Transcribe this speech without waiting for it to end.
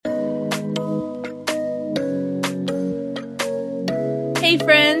Hey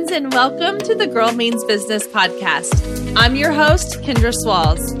friends, and welcome to the Girl Means Business podcast. I'm your host, Kendra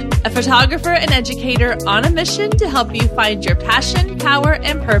Swalls, a photographer and educator on a mission to help you find your passion, power,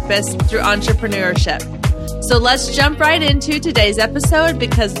 and purpose through entrepreneurship. So let's jump right into today's episode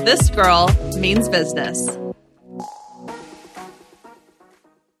because this girl means business.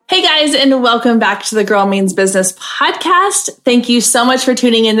 Hey guys, and welcome back to the Girl Means Business podcast. Thank you so much for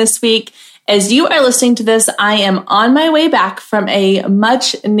tuning in this week. As you are listening to this, I am on my way back from a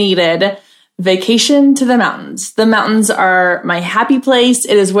much needed vacation to the mountains. The mountains are my happy place.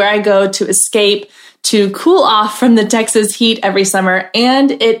 It is where I go to escape, to cool off from the Texas heat every summer.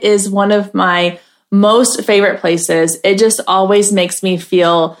 And it is one of my most favorite places. It just always makes me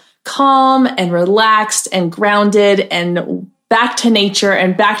feel calm and relaxed and grounded and back to nature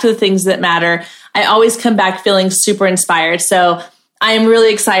and back to the things that matter. I always come back feeling super inspired. So I am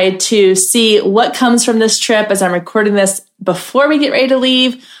really excited to see what comes from this trip as I'm recording this before we get ready to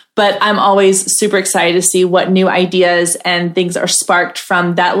leave. But I'm always super excited to see what new ideas and things are sparked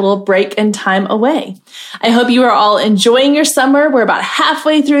from that little break in time away. I hope you are all enjoying your summer. We're about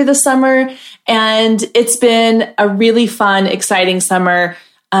halfway through the summer, and it's been a really fun, exciting summer.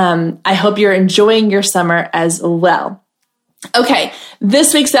 I hope you're enjoying your summer as well. Okay,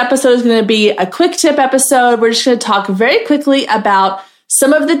 this week's episode is going to be a quick tip episode. We're just going to talk very quickly about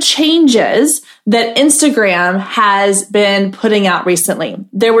some of the changes that Instagram has been putting out recently.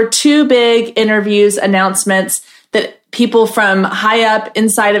 There were two big interviews, announcements that people from high up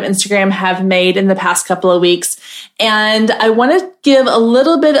inside of Instagram have made in the past couple of weeks. And I want to give a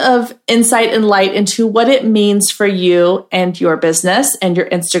little bit of insight and light into what it means for you and your business and your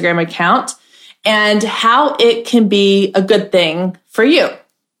Instagram account, and how it can be a good thing for you.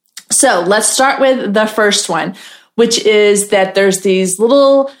 So let's start with the first one, which is that there's these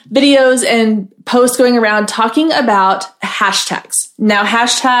little videos and posts going around talking about hashtags. Now,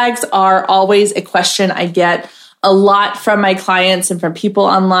 hashtags are always a question I get a lot from my clients and from people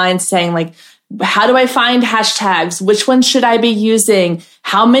online saying, like, how do I find hashtags? Which ones should I be using?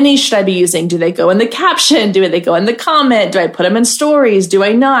 How many should I be using? Do they go in the caption? Do they go in the comment? Do I put them in stories? Do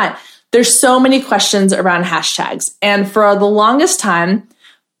I not? There's so many questions around hashtags. And for the longest time,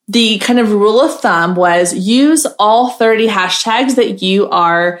 the kind of rule of thumb was use all 30 hashtags that you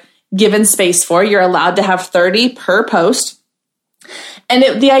are given space for. You're allowed to have 30 per post.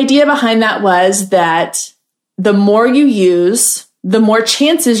 And the idea behind that was that the more you use, the more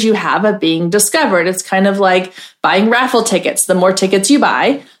chances you have of being discovered. It's kind of like buying raffle tickets. The more tickets you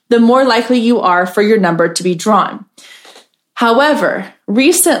buy, the more likely you are for your number to be drawn. However,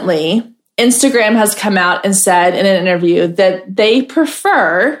 recently, Instagram has come out and said in an interview that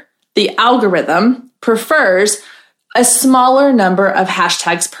the algorithm prefers a smaller number of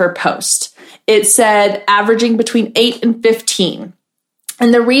hashtags per post. It said averaging between 8 and 15.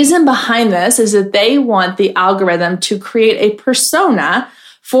 And the reason behind this is that they want the algorithm to create a persona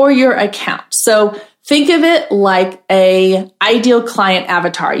for your account. So think of it like an ideal client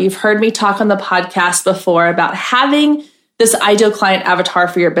avatar. You've heard me talk on the podcast before about having this ideal client avatar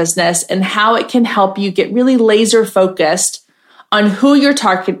for your business and how it can help you get really laser focused on who you're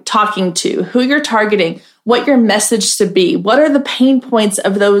talking to, who you're targeting, what your message should be, what are the pain points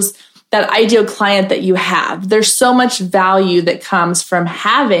of that ideal client that you have. There's so much value that comes from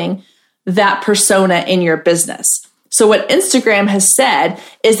having that persona in your business. So what Instagram has said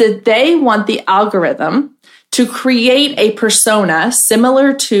is that they want the algorithm to create a persona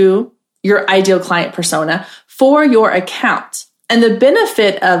similar to your ideal client persona for your account. And the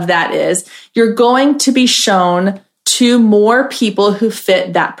benefit of that is you're going to be shown to more people who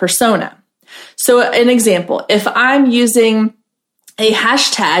fit that persona. So an example, if I'm using a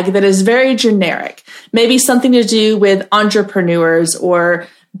hashtag that is very generic, maybe something to do with entrepreneurs or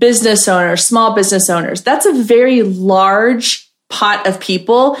business owners, small business owners, that's a very large pot of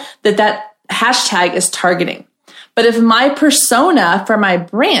people that hashtag is targeting. But if my persona for my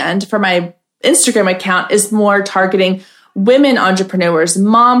brand, for my Instagram account is more targeting women entrepreneurs,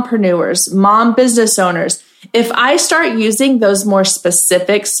 mompreneurs, mom business owners, if I start using those more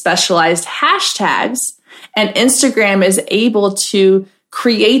specific, specialized hashtags, and Instagram is able to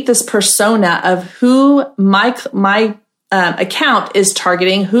create this persona of who my account is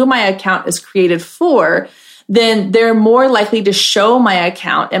targeting, who my account is created for, then they're more likely to show my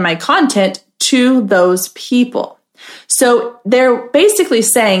account and my content to those people. So they're basically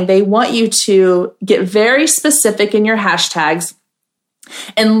saying they want you to get very specific in your hashtags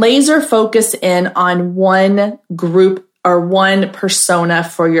and laser focus in on one group or one persona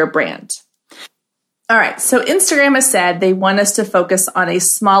for your brand. All right, so Instagram has said they want us to focus on a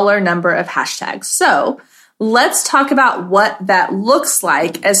smaller number of hashtags. So let's talk about what that looks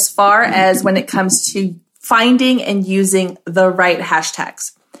like as far as when it comes to finding and using the right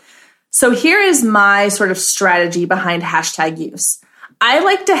hashtags. So here is my sort of strategy behind hashtag use. I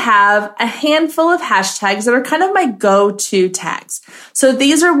like to have a handful of hashtags that are kind of my go-to tags. So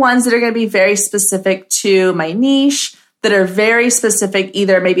these are ones that are going to be very specific to my niche, that are very specific,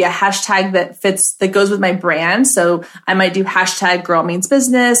 either maybe a hashtag that goes with my brand. So I might do hashtag girl means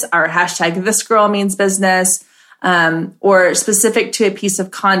business or hashtag this girl means business, or specific to a piece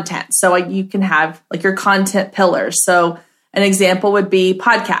of content. So you can have like your content pillars. So an example would be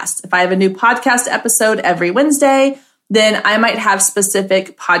podcasts. If I have a new podcast episode every Wednesday, then I might have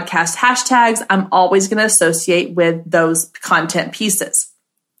specific podcast hashtags I'm always going to associate with those content pieces.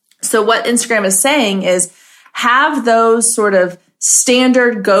 So what Instagram is saying is have those sort of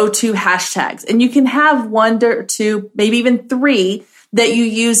standard go-to hashtags. And you can have 1 or 2, maybe even 3 that you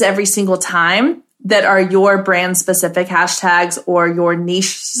use every single time that are your brand specific hashtags or your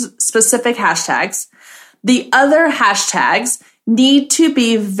niche specific hashtags. The other hashtags need to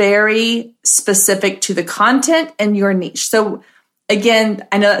be very specific to the content and your niche. So again,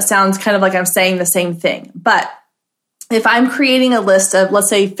 I know that sounds kind of like I'm saying the same thing, but if I'm creating a list of, let's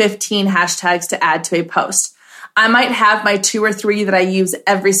say, 15 hashtags to add to a post, I might have my 2 or 3 that I use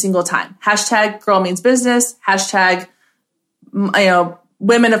every single time. Hashtag girl means business, hashtag,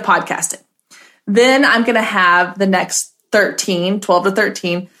 women of podcasting. Then I'm going to have the next 12 to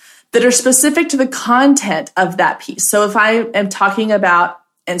 13 that are specific to the content of that piece. So if I am talking about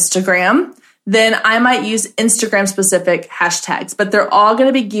Instagram, then I might use Instagram specific hashtags, but they're all going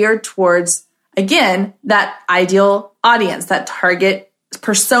to be geared towards, again, that ideal audience, that target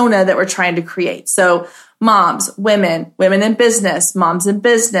persona that we're trying to create. So moms, women in business, moms in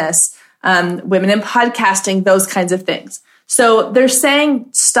business, women in podcasting, those kinds of things. So they're saying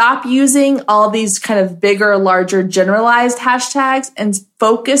stop using all these kind of bigger, larger, generalized hashtags and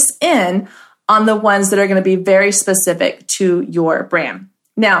focus in on the ones that are going to be very specific to your brand.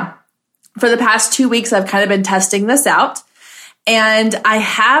 Now, for the past 2 weeks, I've kind of been testing this out, and I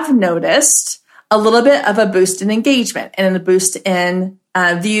have noticed a little bit of a boost in engagement and a boost in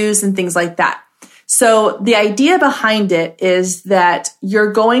views and things like that. So the idea behind it is that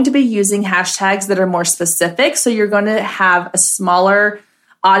you're going to be using hashtags that are more specific. So you're going to have a smaller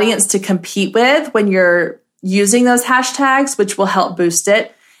audience to compete with when you're using those hashtags, which will help boost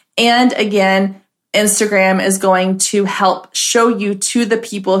it. And again, Instagram is going to help show you to the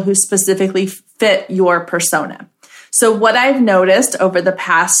people who specifically fit your persona. So what I've noticed over the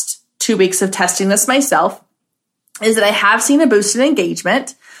past 2 weeks of testing this myself is that I have seen a boost in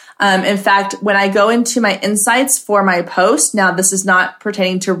engagement. In fact, when I go into my insights for my post, now this is not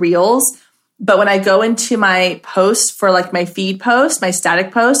pertaining to Reels, but when I go into my post for like my feed post, my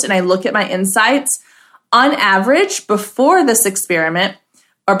static post, and I look at my insights, on average, before this experiment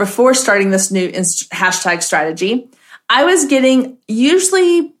or before starting this new hashtag strategy, I was getting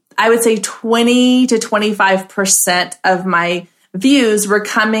usually, I would say 20 to 25% of my views were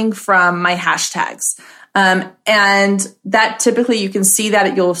coming from my hashtags. And that typically you can see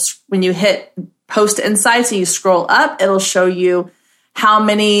that when you hit post insights and you scroll up, it'll show you how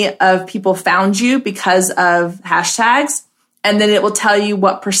many of people found you because of hashtags. And then it will tell you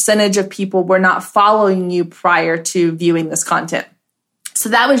what percentage of people were not following you prior to viewing this content. So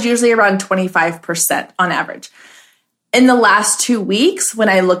that was usually around 25% on average. In the last 2 weeks, when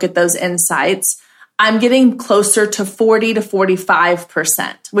I look at those insights, I'm getting closer to 40 to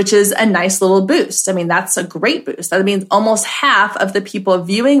 45%, which is a nice little boost. I mean, that's a great boost. That means almost half of the people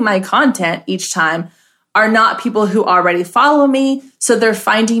viewing my content each time are not people who already follow me. So they're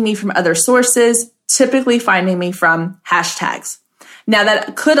finding me from other sources, typically finding me from hashtags. Now,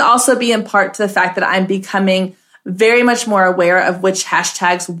 that could also be in part to the fact that I'm becoming very much more aware of which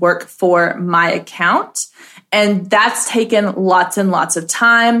hashtags work for my account. And that's taken lots and lots of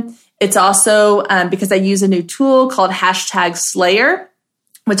time. It's also because I use a new tool called Hashtag Slayer,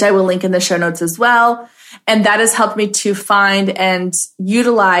 which I will link in the show notes as well. And that has helped me to find and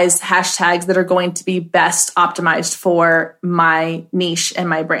utilize hashtags that are going to be best optimized for my niche and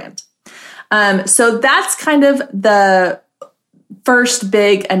my brand. So that's kind of the first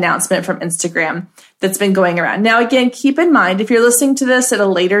big announcement from Instagram that's been going around. Now, again, keep in mind, if you're listening to this at a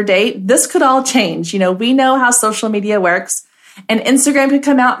later date, this could all change. We know how social media works. And Instagram could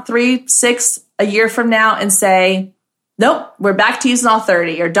come out 3, 6, a year from now and say, nope, we're back to using all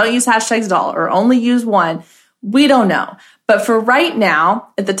 30, or don't use hashtags at all, or only use 1. We don't know. But for right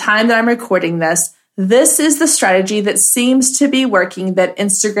now, at the time that I'm recording this is the strategy that seems to be working, that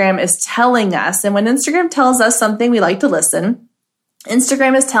Instagram is telling us. And when Instagram tells us something, we like to listen.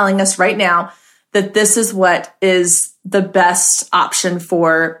 Instagram is telling us right now that this is what is the best option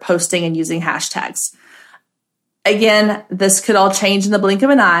for posting and using hashtags. Again, this could all change in the blink of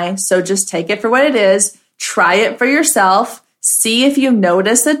an eye. So just take it for what it is. Try it for yourself. See if you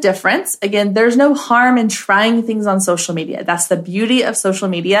notice a difference. Again, there's no harm in trying things on social media. That's the beauty of social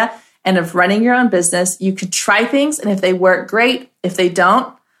media and of running your own business. You can try things, and if they work, great. If they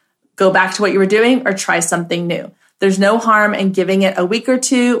don't, go back to what you were doing or try something new. There's no harm in giving it a week or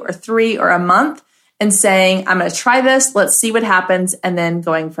 2 or 3 or a month and saying, I'm going to try this. Let's see what happens, and then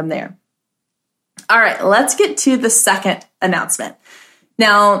going from there. All right, let's get to the second announcement.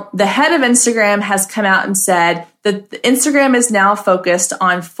 Now, the head of Instagram has come out and said that Instagram is now focused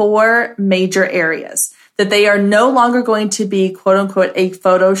on 4 major areas, that they are no longer going to be, quote unquote, a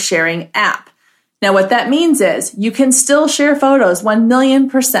photo sharing app. Now, what that means is you can still share photos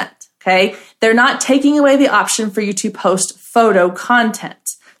 1,000,000%, okay? They're not taking away the option for you to post photo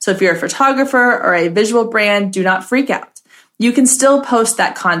content. So if you're a photographer or a visual brand, do not freak out. You can still post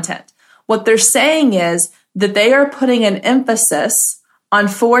that content. What they're saying is that they are putting an emphasis on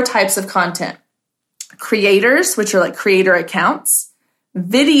 4 types of content: creators, which are like creator accounts,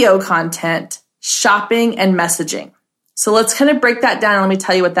 video content, shopping, and messaging. So let's kind of break that down and let me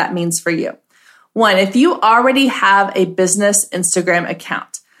tell you what that means for you. 1, if you already have a business Instagram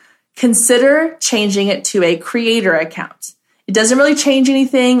account, consider changing it to a creator account. It doesn't really change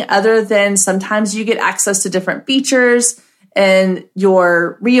anything other than sometimes you get access to different features in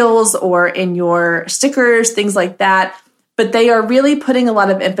your reels or in your stickers, things like that. But they are really putting a lot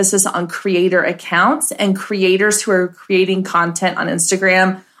of emphasis on creator accounts and creators who are creating content on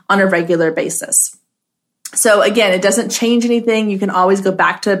Instagram on a regular basis. So again, it doesn't change anything. You can always go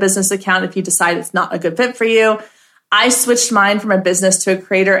back to a business account if you decide it's not a good fit for you. I switched mine from a business to a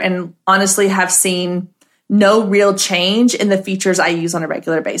creator and honestly have seen no real change in the features I use on a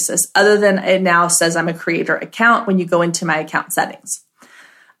regular basis, other than it now says I'm a creator account when you go into my account settings.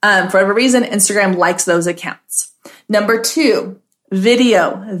 For whatever reason, Instagram likes those accounts. Number 2,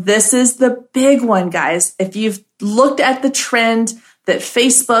 video. This is the big one, guys. If you've looked at the trend that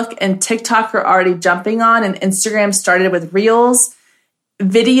Facebook and TikTok are already jumping on, and Instagram started with Reels,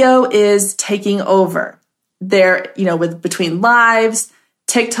 video is taking over. They're, with between lives,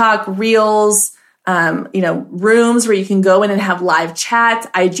 TikTok, Reels, rooms where you can go in and have live chats,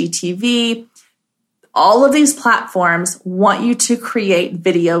 IGTV. All of these platforms want you to create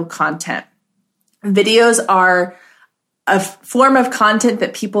video content. Videos are a form of content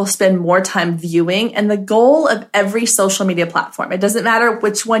that people spend more time viewing, and the goal of every social media platform, it doesn't matter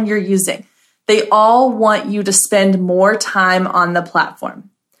which one you're using, they all want you to spend more time on the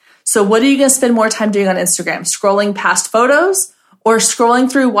platform. So what are you going to spend more time doing on Instagram? Scrolling past photos or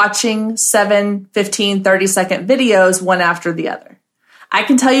scrolling through watching 7, 15, 30-second videos one after the other? I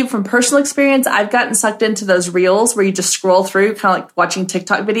can tell you from personal experience, I've gotten sucked into those reels where you just scroll through, kind of like watching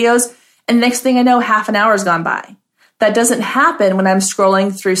TikTok videos, and next thing I know, half an hour has gone by. That doesn't happen when I'm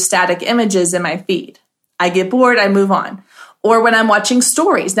scrolling through static images in my feed. I get bored, I move on. Or when I'm watching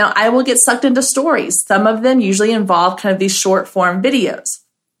stories. Now, I will get sucked into stories. Some of them usually involve kind of these short form videos.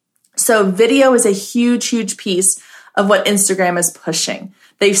 So video is a huge, huge piece of what Instagram is pushing.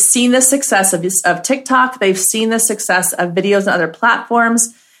 They've seen the success of TikTok. They've seen the success of videos on other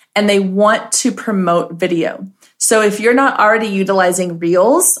platforms, and they want to promote video. So if you're not already utilizing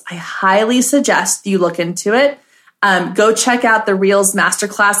Reels, I highly suggest you look into it. Go check out the Reels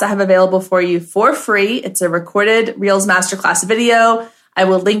Masterclass I have available for you for free. It's a recorded Reels Masterclass video. I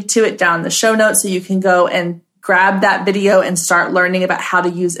will link to it down in the show notes so you can go and grab that video and start learning about how to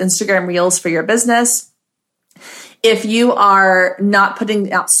use Instagram Reels for your business. If you are not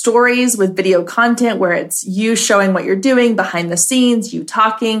putting out stories with video content where it's you showing what you're doing behind the scenes, you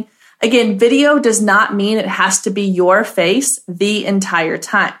talking, again, video does not mean it has to be your face the entire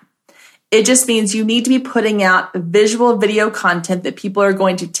time. It just means you need to be putting out visual video content that people are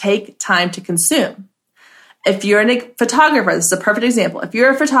going to take time to consume. If you're a photographer, this is a perfect example. If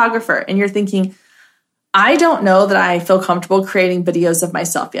you're a photographer and you're thinking, I don't know that I feel comfortable creating videos of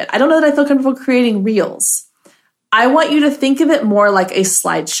myself yet. I don't know that I feel comfortable creating reels. I want you to think of it more like a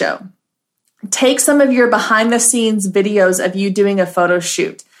slideshow. Take some of your behind the scenes videos of you doing a photo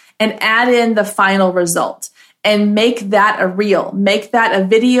shoot and add in the final result and make that a reel. Make that a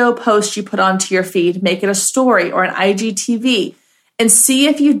video post you put onto your feed. Make it a story or an IGTV and see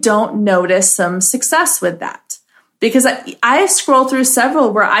if you don't notice some success with that. Because I scroll through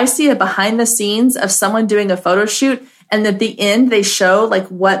several where I see a behind the scenes of someone doing a photo shoot, and at the end they show like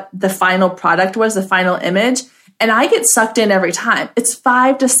what the final product was, the final image, and I get sucked in every time. It's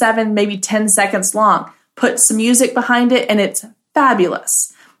 5 to 7, maybe 10 seconds long. Put some music behind it, and it's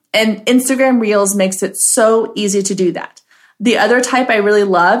fabulous. And Instagram Reels makes it so easy to do that. The other type I really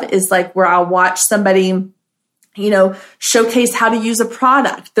love is like where I'll watch somebody, showcase how to use a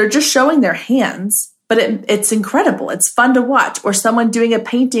product. They're just showing their hands, but it's incredible. It's fun to watch. Or someone doing a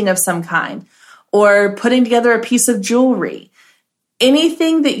painting of some kind, or putting together a piece of jewelry.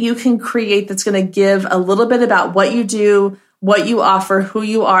 Anything that you can create that's going to give a little bit about what you do, what you offer, who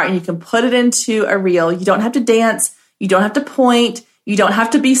you are, and you can put it into a reel. You don't have to dance. You don't have to point. You don't have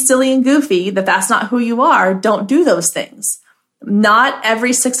to be silly and goofy. That's not who you are. Don't do those things. Not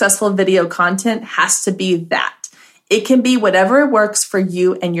every successful video content has to be that. It can be whatever works for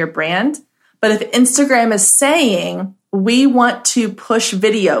you and your brand. But if Instagram is saying, we want to push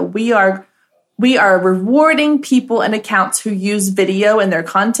video, we are rewarding people and accounts who use video in their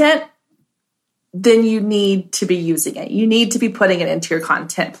content, then you need to be using it. You need to be putting it into your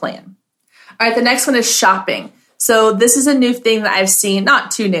content plan. All right, the next one is shopping. So this is a new thing that I've seen,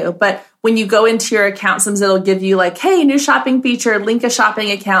 not too new, but when you go into your account, sometimes it'll give you like, hey, new shopping feature, link a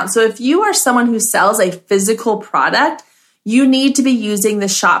shopping account. So if you are someone who sells a physical product, you need to be using the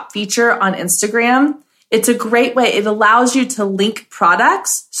shop feature on Instagram. It's a great way. It allows you to link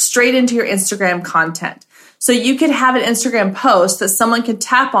products straight into your Instagram content. So you could have an Instagram post that someone can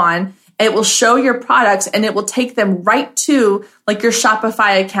tap on. It will show your products and it will take them right to like your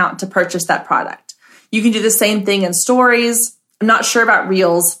Shopify account to purchase that product. You can do the same thing in stories. I'm not sure about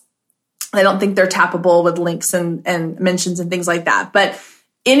Reels. I don't think they're tappable with links and mentions and things like that. But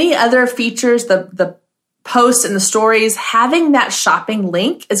any other features, the posts and the stories, having that shopping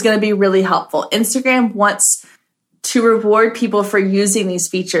link is going to be really helpful. Instagram wants to reward people for using these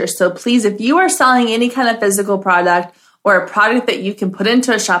features. So please, if you are selling any kind of physical product or a product that you can put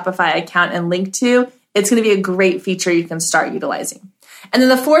into a Shopify account and link to, it's going to be a great feature you can start utilizing. And then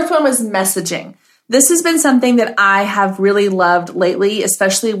the fourth one was messaging. This has been something that I have really loved lately,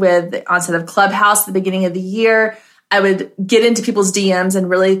 especially with the onset of Clubhouse at the beginning of the year. I would get into people's DMs and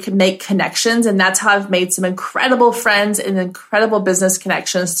really make connections. And that's how I've made some incredible friends and incredible business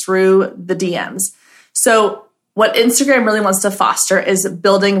connections through the DMs. So what Instagram really wants to foster is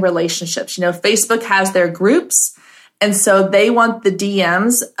building relationships. Facebook has their groups. And so they want the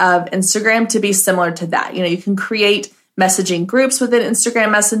DMs of Instagram to be similar to that. You can create messaging groups within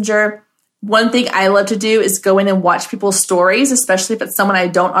Instagram Messenger. One thing I love to do is go in and watch people's stories, especially if it's someone I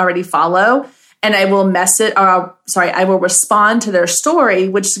don't already follow. And I will I will respond to their story,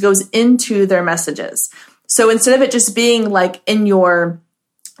 which goes into their messages. So instead of it just being like in your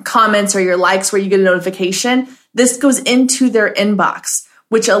comments or your likes where you get a notification, this goes into their inbox,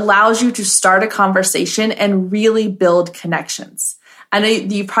 which allows you to start a conversation and really build connections. I know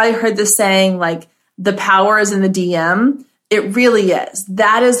you've probably heard this saying, like, the power is in the DM. It really is.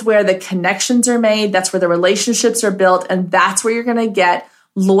 That is where the connections are made. That's where the relationships are built. And that's where you're going to get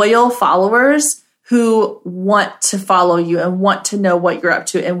loyal followers who want to follow you and want to know what you're up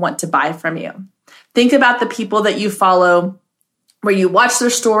to and want to buy from you. Think about the people that you follow where you watch their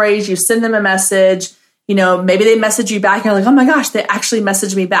stories, you send them a message, maybe they message you back and you're like, oh my gosh, they actually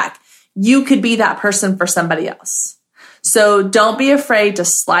messaged me back. You could be that person for somebody else. So don't be afraid to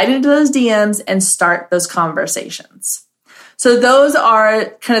slide into those DMs and start those conversations. So those are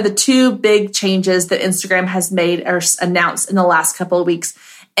kind of the two big changes that Instagram has made or announced in the last couple of weeks.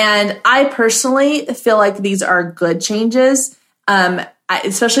 And I personally feel like these are good changes.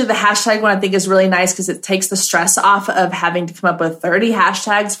 Especially the hashtag one I think is really nice because it takes the stress off of having to come up with 30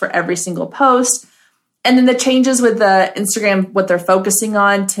 hashtags for every single post. And then the changes with the Instagram, what they're focusing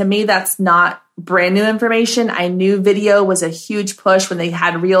on, to me, that's not brand new information. I knew video was a huge push when they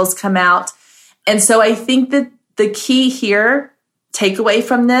had Reels come out. And so I think that the key here, takeaway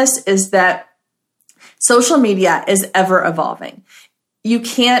from this, is that social media is ever evolving. You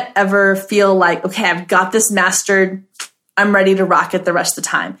can't ever feel like, okay, I've got this mastered. I'm ready to rock it the rest of the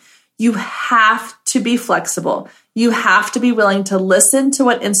time. You have to be flexible. You have to be willing to listen to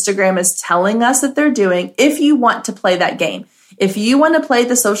what Instagram is telling us that they're doing if you want to play that game. If you want to play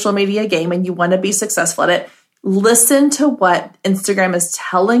the social media game and you want to be successful at it, listen to what Instagram is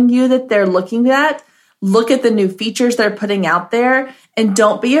telling you that they're looking at. Look at the new features they're putting out there and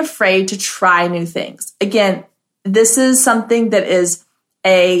don't be afraid to try new things. Again, this is something that is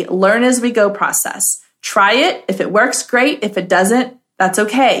a learn as we go process. Try it. If it works, great. If it doesn't, that's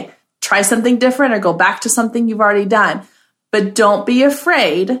okay. Try something different or go back to something you've already done. But don't be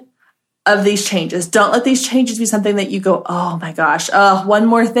afraid of these changes. Don't let these changes be something that you go, oh my gosh, one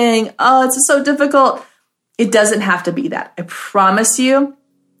more thing. Oh, it's so difficult. It doesn't have to be that. I promise you,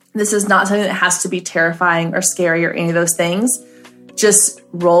 this is not something that has to be terrifying or scary or any of those things. Just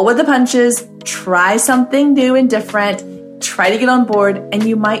roll with the punches, try something new and different. try to get on board, and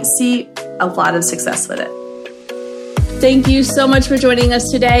you might see a lot of success with it. Thank you so much for joining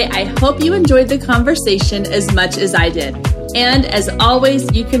us today. I hope you enjoyed the conversation as much as I did. And as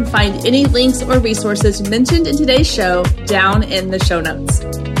always, you can find any links or resources mentioned in today's show down in the show notes.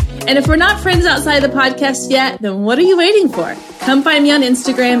 And if we're not friends outside the podcast yet, then what are you waiting for? Come find me on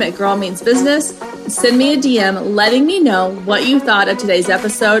Instagram at Girl Means Business. Send me a DM letting me know what you thought of today's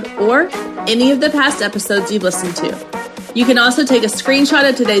episode or any of the past episodes you've listened to. You can also take a screenshot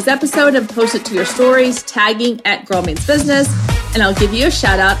of today's episode and post it to your stories, tagging at Girl Means Business, and I'll give you a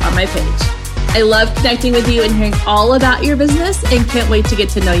shout out on my page. I love connecting with you and hearing all about your business and can't wait to get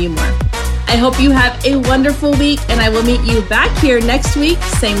to know you more. I hope you have a wonderful week, and I will meet you back here next week,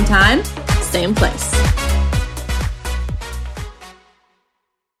 same time, same place.